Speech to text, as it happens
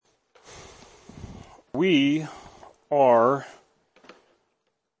we are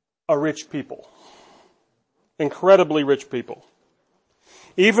a rich people. Incredibly rich people.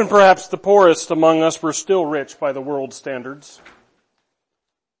 Even perhaps the poorest among us were still rich by the world's standards.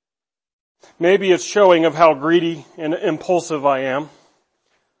 Maybe it's showing of how greedy and impulsive I am.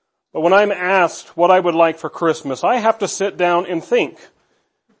 But when I'm asked what I would like for Christmas, I have to sit down and think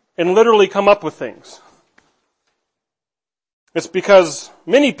and literally come up with things. It's because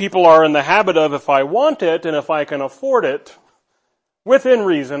many people are in the habit of, if I want it and if I can afford it, within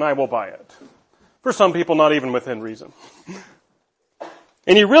reason, I will buy it. For some people, not even within reason.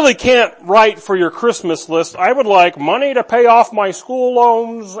 And you really can't write for your Christmas list, I would like money to pay off my school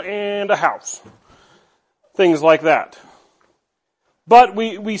loans and a house. Things like that. But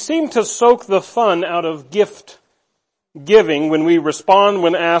we seem to soak the fun out of gift giving when we respond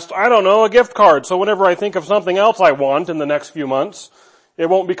when asked, I don't know, a gift card. So whenever I think of something else I want in the next few months, it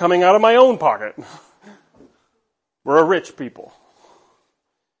won't be coming out of my own pocket. We're a rich people.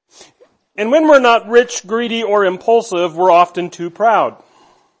 And when we're not rich, greedy, or impulsive, we're often too proud.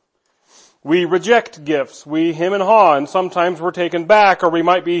 We reject gifts. We hem and haw, and sometimes we're taken back, or we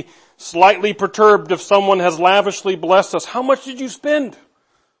might be slightly perturbed if someone has lavishly blessed us. How much did you spend?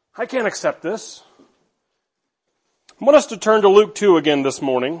 I can't accept this. I want us to turn to Luke 2 again this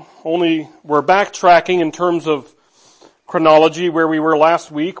morning. Only we're backtracking in terms of chronology where we were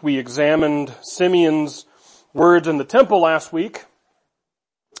last week. We examined Simeon's words in the temple last week.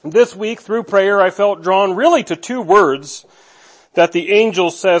 This week, through prayer, I felt drawn really to two words that the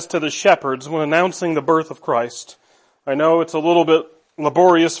angel says to the shepherds when announcing the birth of Christ. I know it's a little bit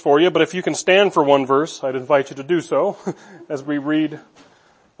laborious for you, but if you can stand for one verse, I'd invite you to do so as we read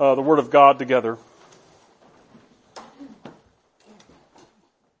the Word of God together.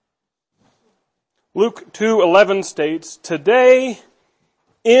 Luke 2:11 states, Today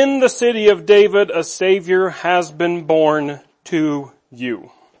in the city of David a Savior has been born to you.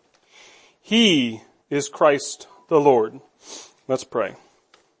 He is Christ the Lord. Let's pray.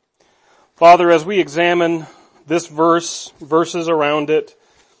 Father, as we examine this verses around it,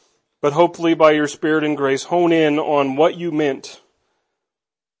 but hopefully by your Spirit and grace, hone in on what you meant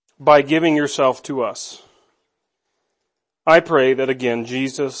by giving yourself to us. I pray that again,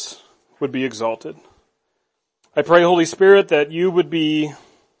 Jesus would be exalted. I pray, Holy Spirit, that you would be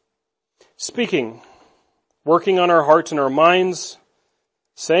speaking, working on our hearts and our minds,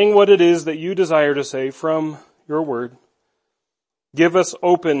 saying what it is that you desire to say from your word. Give us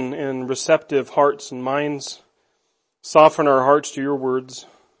open and receptive hearts and minds. Soften our hearts to your words.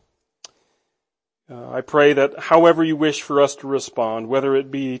 I pray that however you wish for us to respond, whether it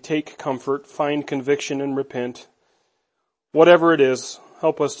be take comfort, find conviction, and repent, whatever it is,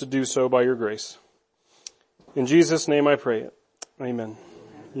 help us to do so by your grace. In Jesus' name I pray it. Amen.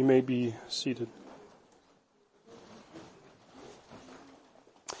 You may be seated.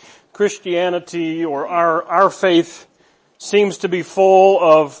 Christianity, or our faith, seems to be full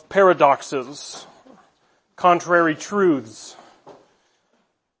of paradoxes, contrary truths.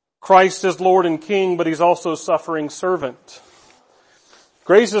 Christ is Lord and King, but he's also suffering servant.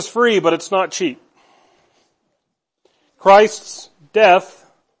 Grace is free, but it's not cheap. Christ's death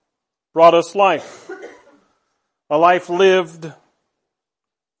brought us life. A life lived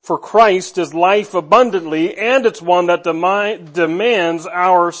for Christ is life abundantly, and it's one that demands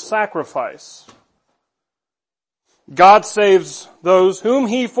our sacrifice. God saves those whom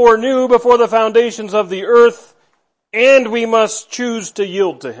he foreknew before the foundations of the earth, and we must choose to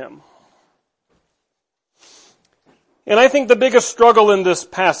yield to him. And I think the biggest struggle in this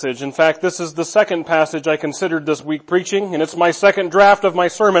passage, in fact, this is the second passage I considered this week preaching, and it's my second draft of my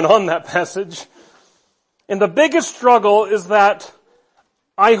sermon on that passage. And the biggest struggle is that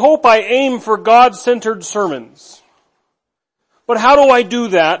I hope I aim for God-centered sermons. But how do I do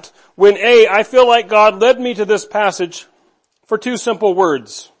that when I feel like God led me to this passage for two simple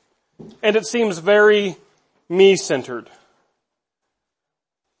words, and it seems very me-centered?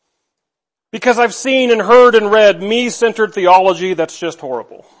 Because I've seen and heard and read me-centered theology that's just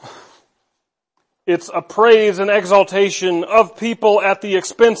horrible. It's a praise and exaltation of people at the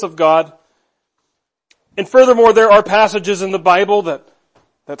expense of God. And furthermore, there are passages in the Bible that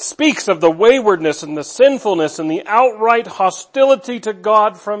speaks of the waywardness and the sinfulness and the outright hostility to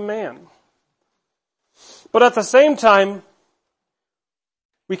God from man. But at the same time,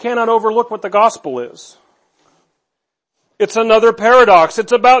 we cannot overlook what the gospel is. It's another paradox.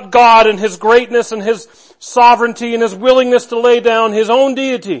 It's about God and his greatness and his sovereignty and his willingness to lay down his own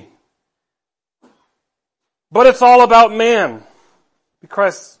deity. But it's all about man,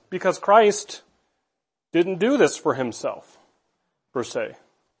 because Christ didn't do this for himself, per se.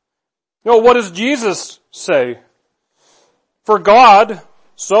 No, what does Jesus say? For God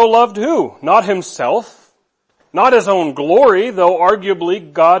so loved who? Not himself, not his own glory, though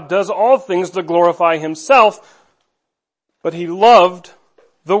arguably God does all things to glorify himself, but he loved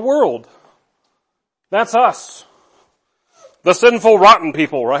the world. That's us. The sinful, rotten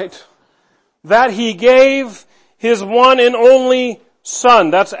people, right? That he gave his one and only Son.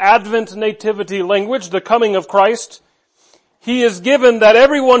 That's Advent nativity language, the coming of Christ. He is given that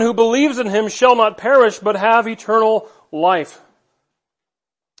everyone who believes in him shall not perish, but have eternal life.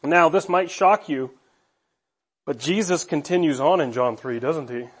 Now, this might shock you, but Jesus continues on in John 3,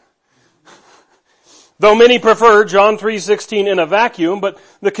 doesn't he? Though many prefer John 3:16 in a vacuum, but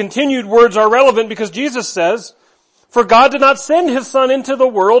the continued words are relevant because Jesus says, for God did not send his Son into the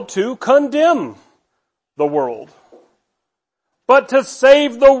world to condemn the world, but to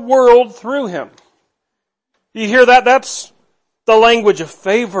save the world through him. You hear that? That's the language of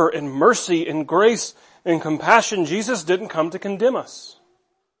favor and mercy and grace and compassion. Jesus didn't come to condemn us.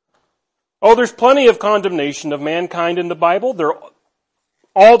 Oh, there's plenty of condemnation of mankind in the Bible.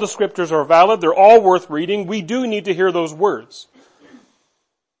 All the scriptures are valid. They're all worth reading. We do need to hear those words.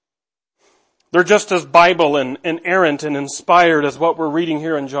 They're just as Bible and inerrant and inspired as what we're reading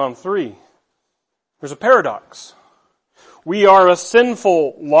here in John 3. There's a paradox. We are a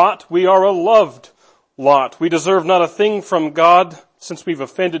sinful lot. We are a loved lot. We deserve not a thing from God since we've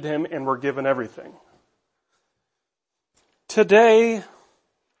offended him and we're given everything. Today,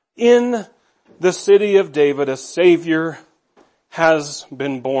 in the city of David, a Savior has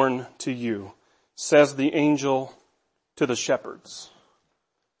been born to you, says the angel to the shepherds.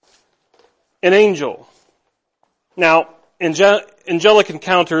 An angel. Now, angelic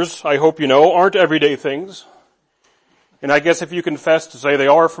encounters, I hope you know, aren't everyday things. And I guess if you confess to say they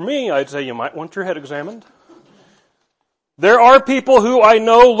are for me, I'd say you might want your head examined. There are people who I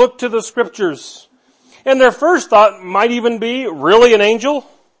know look to the scriptures, and their first thought might even be, really an angel?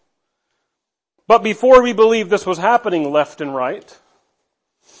 But before we believe this was happening left and right,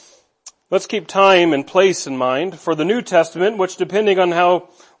 let's keep time and place in mind. For the New Testament, which depending on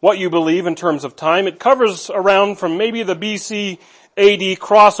what you believe in terms of time, it covers around from maybe the BC AD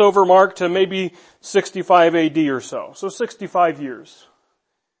crossover mark to maybe 65 AD or so. So 65 years.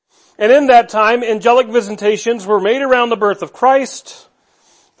 And in that time, angelic visitations were made around the birth of Christ,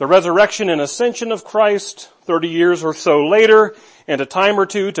 the resurrection and ascension of Christ 30 years or so later, and a time or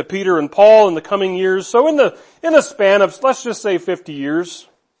two to Peter and Paul in the coming years. So in the span of, let's just say 50 years,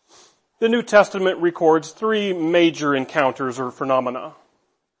 the New Testament records 3 major encounters or phenomena.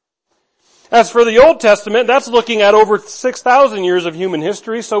 As for the Old Testament, that's looking at over 6,000 years of human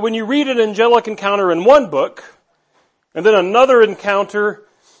history. So when you read an angelic encounter in one book, and then another encounter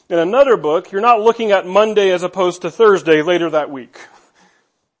in another book, you're not looking at Monday as opposed to Thursday later that week.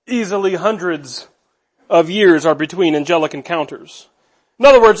 Easily hundreds of years are between angelic encounters. In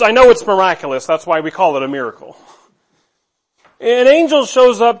other words, I know it's miraculous. That's why we call it a miracle. An angel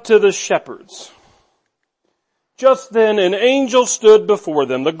shows up to the shepherds. Just then an angel stood before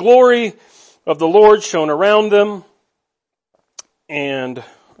them. The glory of the Lord shone around them. And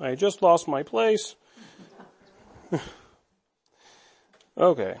I just lost my place.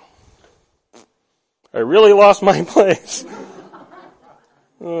 Okay. I really lost my place.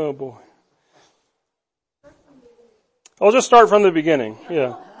 Oh boy. I'll just start from the beginning.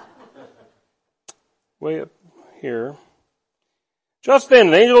 Yeah. Way up here. Just then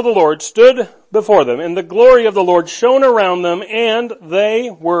an angel of the Lord stood before them, and the glory of the Lord shone around them, and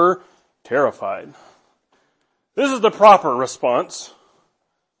they were terrified. This is the proper response.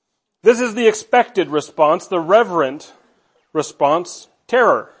 This is the expected response, the reverent response,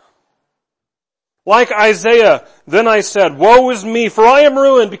 terror. Like Isaiah, then I said, woe is me, for I am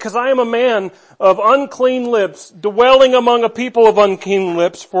ruined, because I am a man of unclean lips, dwelling among a people of unclean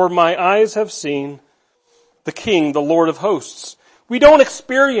lips, for my eyes have seen the King, the Lord of hosts. We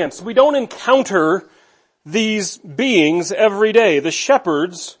don't encounter these beings every day. The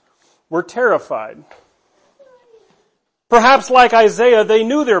shepherds were terrified. Perhaps like Isaiah, they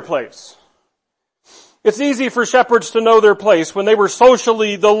knew their place. It's easy for shepherds to know their place when they were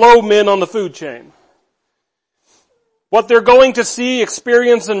socially the low men on the food chain. What they're going to see,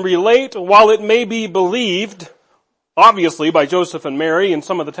 experience, and relate, while it may be believed, obviously by Joseph and Mary and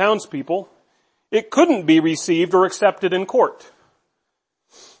some of the townspeople, it couldn't be received or accepted in court.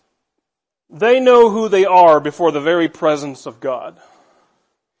 They know who they are before the very presence of God.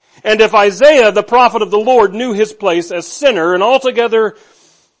 And if Isaiah, the prophet of the Lord, knew his place as sinner and altogether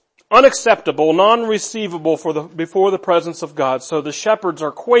unacceptable, non-receivable before the presence of God, so the shepherds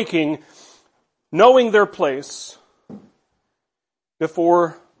are quaking, knowing their place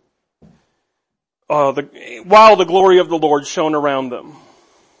before while the glory of the Lord shone around them.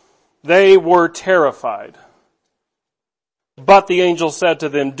 They were terrified. But the angel said to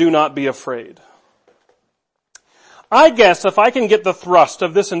them, "Do not be afraid." I guess if I can get the thrust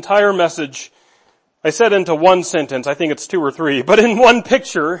of this entire message, I said into one sentence, I think it's 2 or 3, but in one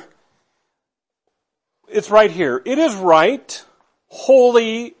picture, it's right here. It is right,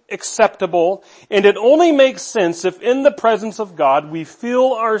 holy, acceptable, and it only makes sense if in the presence of God we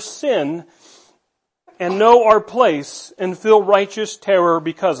feel our sin and know our place and feel righteous terror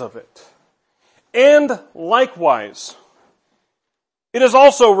because of it. And likewise, it is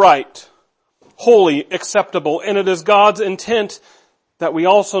also right, holy, acceptable, and it is God's intent that we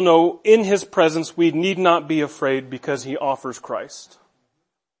also know in His presence we need not be afraid because He offers Christ.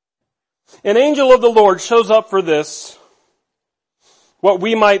 An angel of the Lord shows up for this, what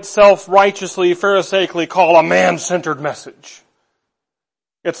we might self-righteously, pharisaical call a man-centered message.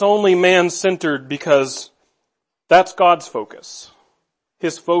 It's only man-centered because that's God's focus.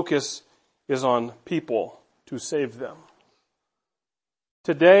 His focus is on people to save them.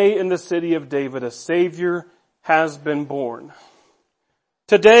 Today in the city of David, a Savior has been born.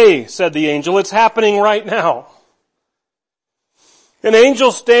 Today, said the angel, it's happening right now. An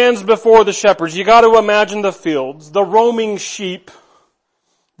angel stands before the shepherds. You got to imagine the fields, the roaming sheep,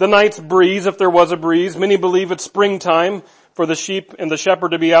 the night's breeze, if there was a breeze. Many believe it's springtime for the sheep and the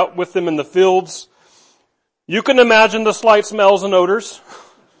shepherd to be out with them in the fields. You can imagine the slight smells and odors,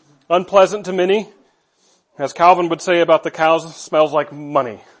 unpleasant to many. As Calvin would say about the cows, it smells like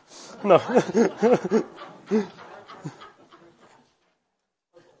money. No.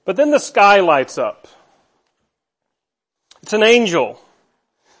 But then the sky lights up. It's an angel.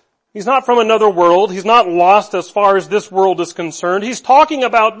 He's not from another world. He's not lost as far as this world is concerned. He's talking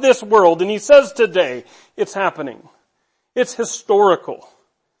about this world, and he says today, it's happening. It's historical.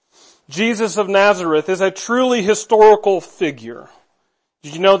 Jesus of Nazareth is a truly historical figure.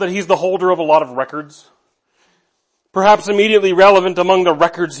 Did you know that he's the holder of a lot of records? Perhaps immediately relevant among the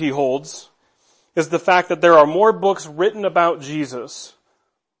records he holds is the fact that there are more books written about Jesus,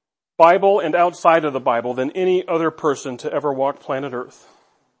 Bible and outside of the Bible, than any other person to ever walk planet Earth.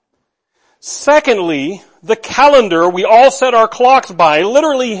 Secondly, the calendar we all set our clocks by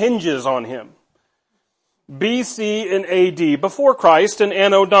literally hinges on him. BC and AD, before Christ, and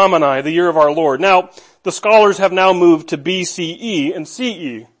Anno Domini, the year of our Lord. Now, the scholars have now moved to BCE and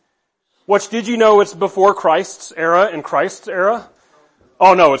CE. Which, did you know it's before Christ's era and Christ's era?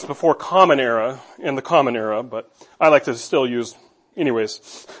 Oh no, it's before Common Era and the Common Era, but I like to still use,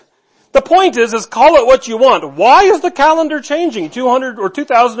 anyways. The point is call it what you want. Why is the calendar changing 200 or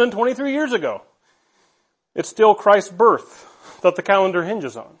 2023 years ago? It's still Christ's birth that the calendar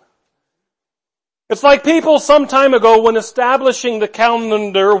hinges on. It's like people some time ago when establishing the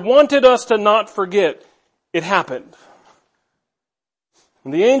calendar wanted us to not forget it happened.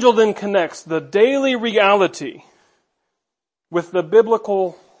 And the angel then connects the daily reality with the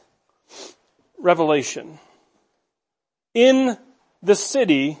biblical revelation in the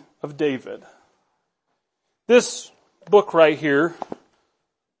city of David. This book right here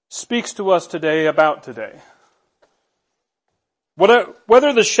speaks to us today about today.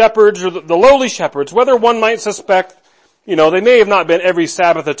 Whether the shepherds or the lowly shepherds, whether one might suspect, they may have not been every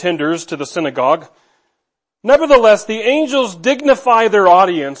Sabbath attenders to the synagogue. Nevertheless, the angels dignify their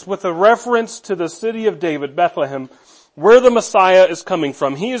audience with a reference to the city of David, Bethlehem, where the Messiah is coming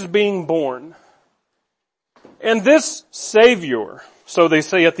from. He is being born. And this Savior, so they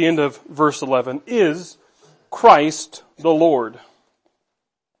say at the end of verse 11, is Christ the Lord.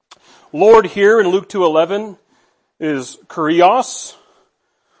 Lord here in Luke 2:11 is kurios,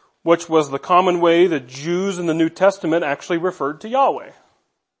 which was the common way the Jews in the New Testament actually referred to Yahweh.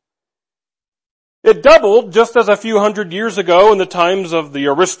 It doubled just as a few hundred years ago in the times of the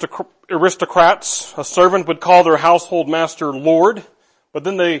aristocrats. A servant would call their household master Lord, but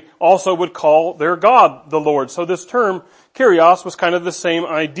then they also would call their God the Lord. So this term, kurios, was kind of the same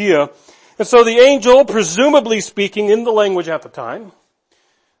idea. And so the angel, presumably speaking in the language at the time,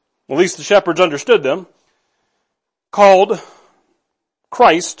 at least the shepherds understood them, called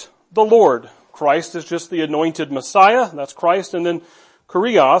Christ the Lord. Christ is just the anointed Messiah, that's Christ, and then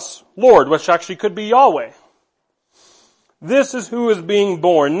kurios, Lord, which actually could be Yahweh. This is who is being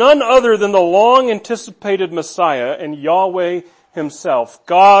born, none other than the long-anticipated Messiah and Yahweh himself.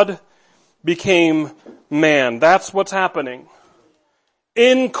 God became man. That's what's happening.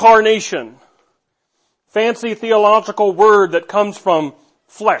 Incarnation. Fancy theological word that comes from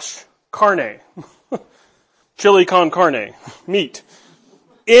flesh, carne. Chili con carne, meat.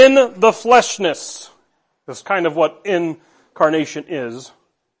 In the fleshness. That's kind of what incarnation is.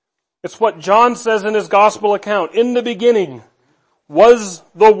 It's what John says in his gospel account. In the beginning was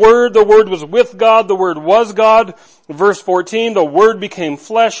the Word was with God, the Word was God. Verse 14, the Word became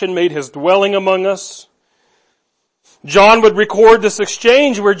flesh and made his dwelling among us. John would record this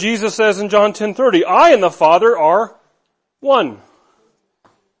exchange where Jesus says in John 10:30, I and the Father are one.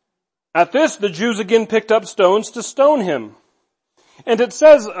 At this, the Jews again picked up stones to stone him. And it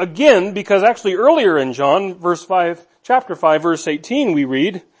says again, because actually earlier in John, chapter 5, verse 18, we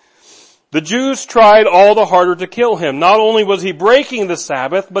read, the Jews tried all the harder to kill him. Not only was he breaking the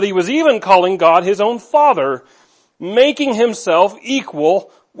Sabbath, but he was even calling God his own Father, making himself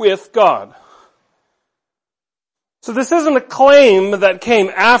equal with God. So this isn't a claim that came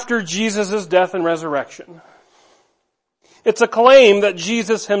after Jesus' death and resurrection. It's a claim that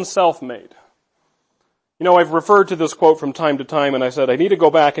Jesus himself made. You know, I've referred to this quote from time to time, and I said I need to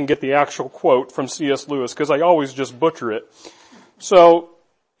go back and get the actual quote from C.S. Lewis, because I always just butcher it. So,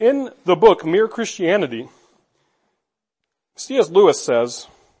 in the book, Mere Christianity, C.S. Lewis says,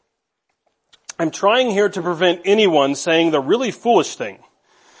 I'm trying here to prevent anyone saying the really foolish thing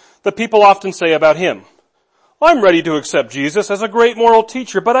that people often say about him. I'm ready to accept Jesus as a great moral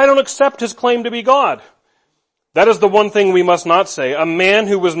teacher, but I don't accept his claim to be God. That is the one thing we must not say. A man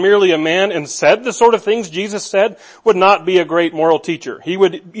who was merely a man and said the sort of things Jesus said would not be a great moral teacher. He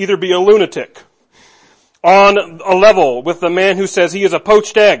would either be a lunatic on a level with the man who says he is a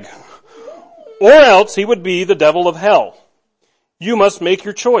poached egg, or else he would be the devil of hell. You must make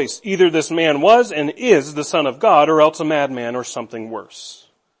your choice. Either this man was and is the Son of God, or else a madman or something worse.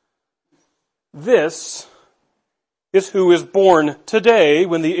 This is who is born today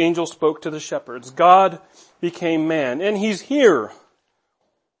when the angel spoke to the shepherds. God became man, and he's here.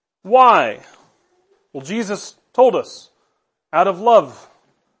 Why? Well, Jesus told us, out of love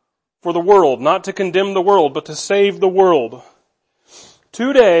for the world, not to condemn the world, but to save the world.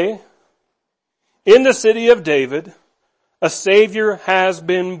 Today, in the city of David, a Savior has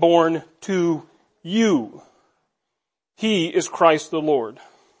been born to you. He is Christ the Lord.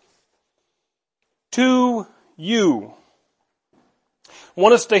 To you. I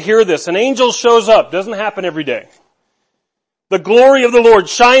want us to hear this. An angel shows up. Doesn't happen every day. The glory of the Lord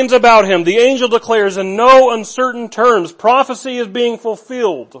shines about him. The angel declares in no uncertain terms, prophecy is being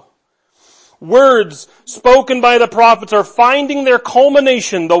fulfilled. Words spoken by the prophets are finding their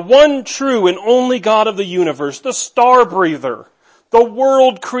culmination. The one true and only God of the universe, the star breather, the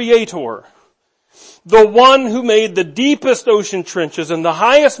world creator, the one who made the deepest ocean trenches and the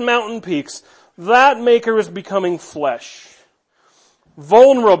highest mountain peaks, that maker is becoming flesh.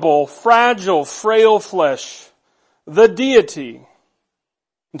 Vulnerable, fragile, frail flesh. The Deity.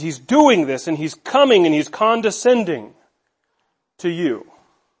 And he's doing this, and he's coming, and he's condescending to you.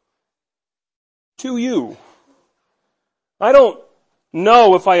 To you. I don't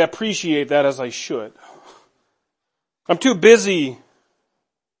know if I appreciate that as I should. I'm too busy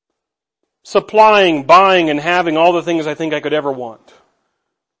supplying, buying, and having all the things I think I could ever want.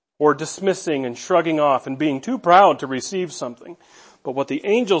 Or dismissing and shrugging off and being too proud to receive something. But what the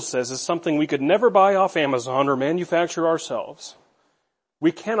angel says is something we could never buy off Amazon or manufacture ourselves.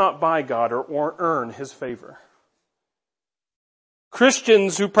 We cannot buy God or earn his favor.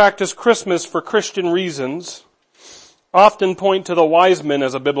 Christians who practice Christmas for Christian reasons often point to the wise men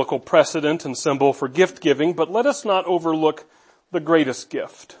as a biblical precedent and symbol for gift giving, but let us not overlook the greatest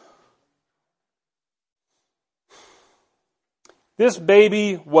gift. This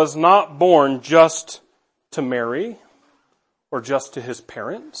baby was not born just to Mary or just to his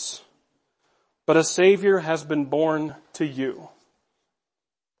parents, but a Savior has been born to you.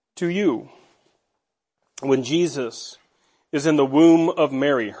 To you. When Jesus is in the womb of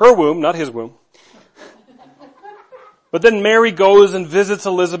Mary, her womb, not his womb. But then Mary goes and visits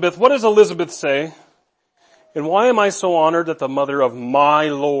Elizabeth. What does Elizabeth say? And why am I so honored that the mother of my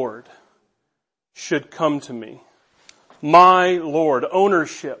Lord should come to me? My Lord,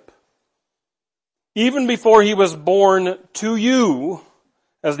 ownership. Even before he was born to you,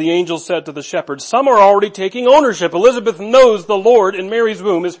 as the angel said to the shepherds, some are already taking ownership. Elizabeth knows the Lord in Mary's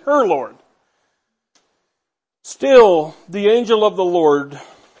womb is her Lord. Still, the angel of the Lord,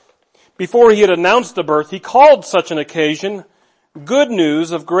 before he had announced the birth, he called such an occasion good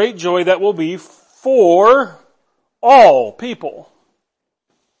news of great joy that will be for all people.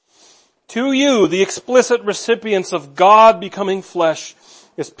 To you, the explicit recipients of God becoming flesh,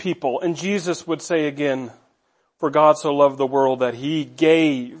 is people. And Jesus would say again, for God so loved the world that he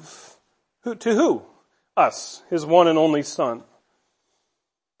gave. To who? Us, his one and only Son.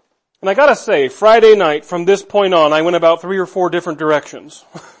 And I gotta say, Friday night, from this point on, I went about 3 or 4 different directions.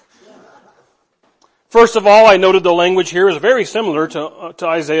 First of all, I noted the language here is very similar to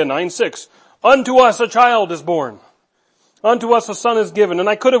Isaiah 9:6. Unto us a child is born. Unto us a son is given. And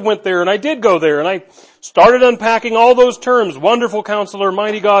I could have went there, and I did go there, and I started unpacking all those terms, wonderful counselor,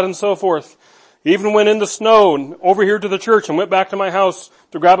 mighty God, and so forth. Even went in the snow and over here to the church and went back to my house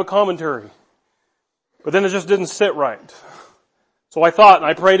to grab a commentary. But then it just didn't sit right. So I thought, and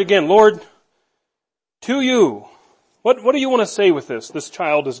I prayed again, Lord, to you, what do you want to say with this? This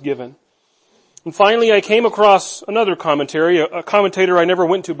child is given. And finally I came across another commentary, a commentator I never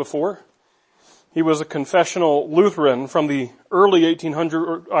went to before. He was a confessional Lutheran from the early 1800s,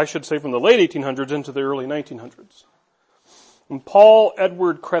 or I should say from the late 1800s into the early 1900s. And Paul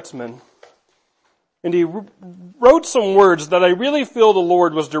Edward Kretzmann. And he wrote some words that I really feel the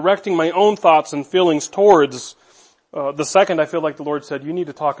Lord was directing my own thoughts and feelings towards the second I feel like the Lord said, you need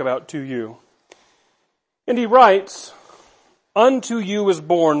to talk about to you. And he writes, unto you is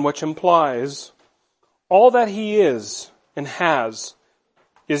born, which implies all that he is and has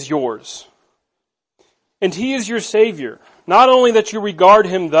is yours. And he is your Savior. Not only that you regard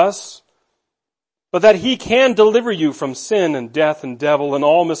him thus, but that he can deliver you from sin and death and devil and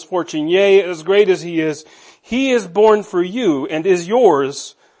all misfortune. Yea, as great as he is born for you and is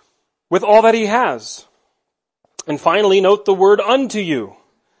yours with all that he has. And finally, note the word unto you,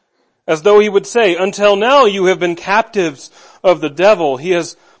 as though he would say, until now you have been captives of the devil. He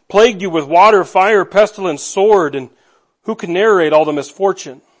has plagued you with water, fire, pestilence, sword, and who can narrate all the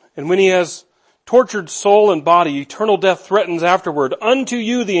misfortune? And when he has tortured soul and body, eternal death threatens afterward. Unto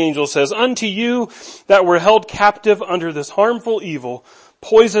you, the angel says, unto you that were held captive under this harmful evil,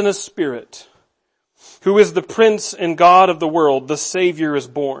 poisonous spirit, who is the prince and God of the world, the Savior is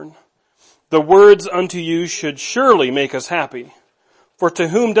born. The words unto you should surely make us happy. For to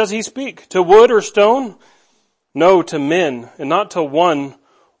whom does he speak? To wood or stone? No, to men, and not to one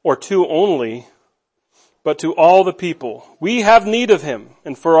or two only, but to all the people. We have need of him,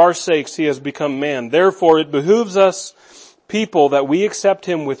 and for our sakes he has become man. Therefore it behooves us, people, that we accept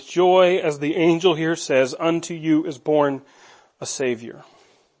him with joy, as the angel here says, unto you is born a Savior.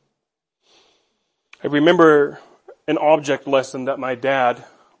 I remember an object lesson that my dad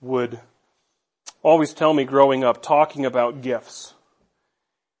would always tell me growing up, talking about gifts.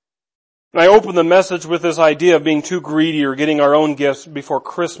 And I opened the message with this idea of being too greedy or getting our own gifts before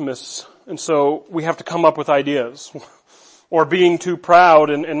Christmas. And so we have to come up with ideas. Or being too proud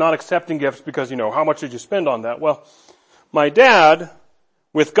and not accepting gifts because, how much did you spend on that? Well, my dad,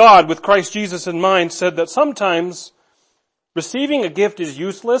 with God, with Christ Jesus in mind, said that sometimes receiving a gift is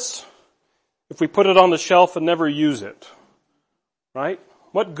useless if we put it on the shelf and never use it. Right?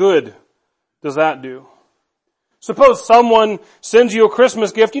 What good does that do? Suppose someone sends you a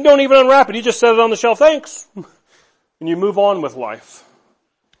Christmas gift, you don't even unwrap it, you just set it on the shelf, thanks, and you move on with life.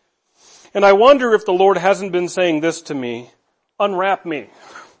 And I wonder if the Lord hasn't been saying this to me, unwrap me,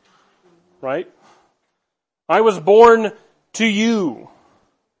 right? I was born to you.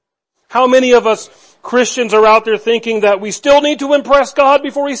 How many of us Christians are out there thinking that we still need to impress God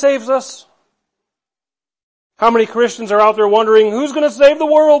before he saves us? How many Christians are out there wondering, who's going to save the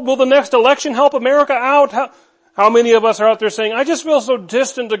world? Will the next election help America out? How many of us are out there saying, I just feel so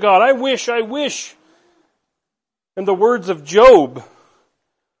distant to God. I wish. In the words of Job,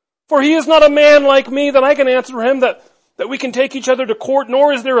 for he is not a man like me that I can answer him, that we can take each other to court,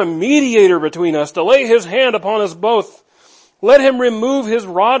 nor is there a mediator between us to lay his hand upon us both. Let him remove his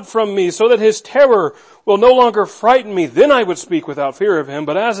rod from me so that his terror will no longer frighten me. Then I would speak without fear of him.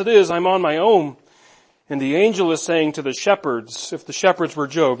 But as it is, I'm on my own. And the angel is saying to the shepherds, if the shepherds were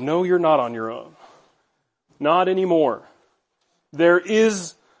Job, no, you're not on your own. Not anymore. There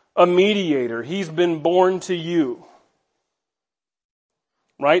is a mediator. He's been born to you.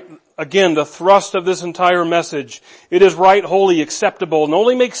 Right? Again, the thrust of this entire message. It is right, holy, acceptable, and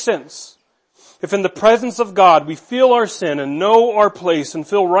only makes sense if in the presence of God we feel our sin and know our place and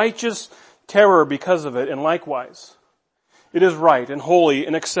feel righteous terror because of it. And likewise, it is right and holy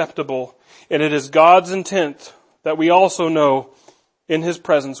and acceptable, and it is God's intent that we also know in his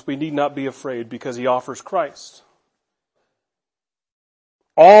presence we need not be afraid because he offers Christ.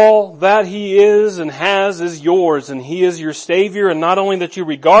 All that he is and has is yours, and he is your Savior, and not only that you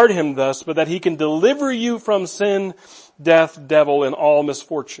regard him thus, but that he can deliver you from sin, death, devil, and all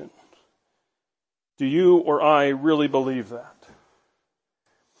misfortune. Do you or I really believe that?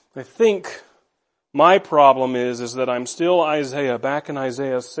 I think my problem is that I'm still Isaiah, back in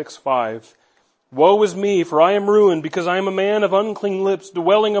Isaiah 6:5. Woe is me, for I am ruined, because I am a man of unclean lips,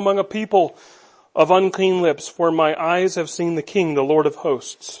 dwelling among a people of unclean lips, for my eyes have seen the King, the Lord of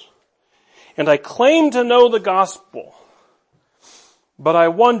hosts. And I claim to know the gospel, But I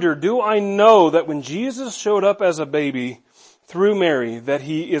wonder, do I know that when Jesus showed up as a baby through Mary, that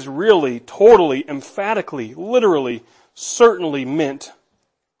he is really, totally, emphatically, literally, certainly meant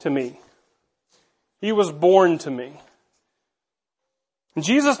to me? He was born to me. And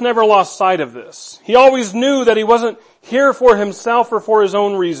Jesus never lost sight of this. He always knew that he wasn't here for himself or for his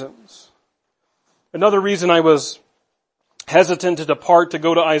own reasons. Another reason I was hesitant to depart to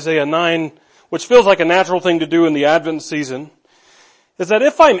go to Isaiah 9, which feels like a natural thing to do in the Advent season, is that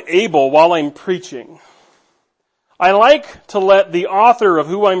if I'm able while I'm preaching, I like to let the author of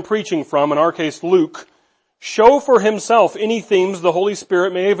who I'm preaching from, in our case Luke, show for himself any themes the Holy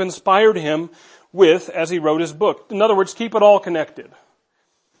Spirit may have inspired him with as he wrote his book. In other words, keep it all connected.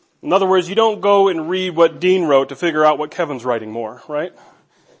 In other words, you don't go and read what Dean wrote to figure out what Kevin's writing more, right?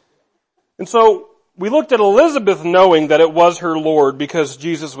 And so we looked at Elizabeth knowing that it was her Lord because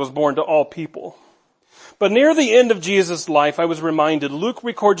Jesus was born to all people. But near the end of Jesus' life, I was reminded, Luke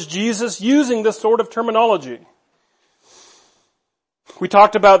records Jesus using this sort of terminology. We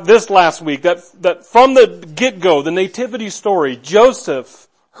talked about this last week, that from the get-go, the nativity story, Joseph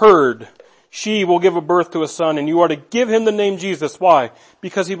heard, she will give a birth to a son, and you are to give him the name Jesus. Why?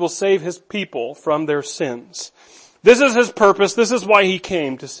 Because he will save his people from their sins. This is his purpose. This is why he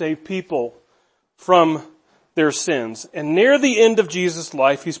came, to save people from their sins. And near the end of Jesus'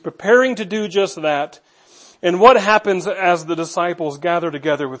 life, he's preparing to do just that. And what happens as the disciples gather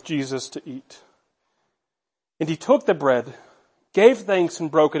together with Jesus to eat? And he took the bread, gave thanks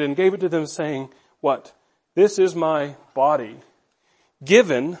and broke it, and gave it to them, saying, what? This is my body,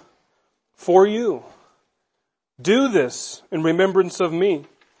 given for you. Do this in remembrance of me.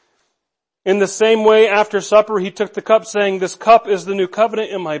 In the same way, after supper, he took the cup, saying, this cup is the new covenant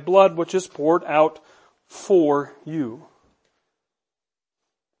in my blood, which is poured out for you.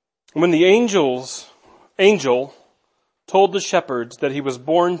 When the angel told the shepherds that he was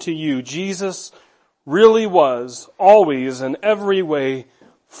born to you, Jesus really was always in every way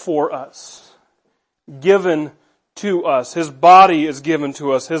for us, given to us. His body is given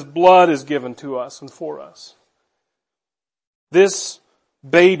to us. His blood is given to us and for us. This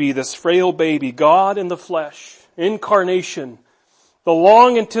baby, this frail baby, God in the flesh, incarnation, the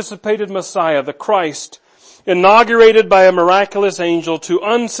long anticipated Messiah, the Christ, inaugurated by a miraculous angel to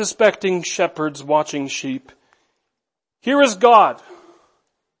unsuspecting shepherds watching sheep. Here is God.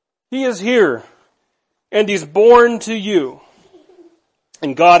 He is here, and he's born to you.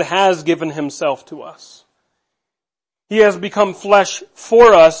 And God has given himself to us. He has become flesh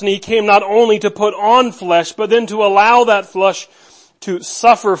for us, and he came not only to put on flesh, but then to allow that flesh to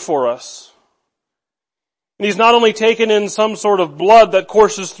suffer for us. And he's not only taken in some sort of blood that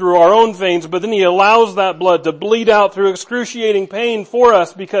courses through our own veins, but then he allows that blood to bleed out through excruciating pain for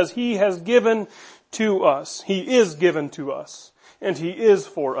us because he has given to us. He is given to us, and he is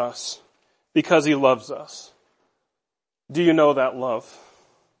for us because he loves us. Do you know that love?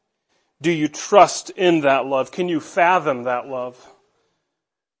 Do you trust in that love? Can you fathom that love?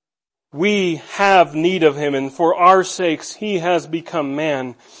 We have need of him, and for our sakes he has become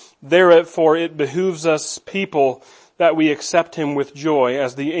man. Therefore it behooves us people that we accept him with joy,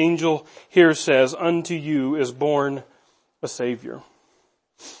 as the angel here says, unto you is born a Savior.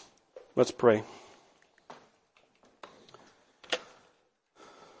 Let's pray.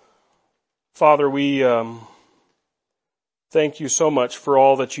 Father, we thank you so much for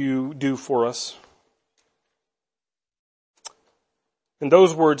all that you do for us. And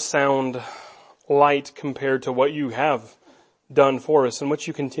those words sound light compared to what you have done for us and what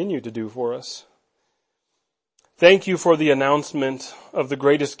you continue to do for us. Thank you for the announcement of the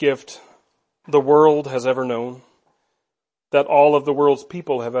greatest gift the world has ever known, that all of the world's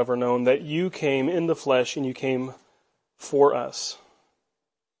people have ever known, that you came in the flesh and you came for us.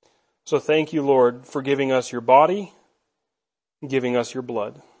 So thank you, Lord, for giving us your body, giving us your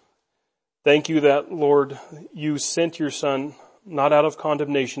blood. Thank you that, Lord, you sent your Son not out of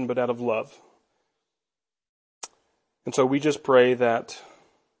condemnation, but out of love. And so we just pray that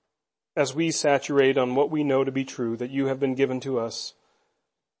as we saturate on what we know to be true, that you have been given to us,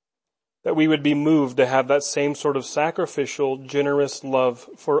 that we would be moved to have that same sort of sacrificial, generous love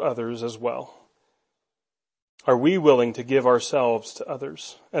for others as well. Are we willing to give ourselves to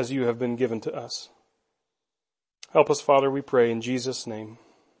others as you have been given to us? Help us, Father, we pray in Jesus' name.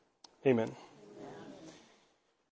 Amen.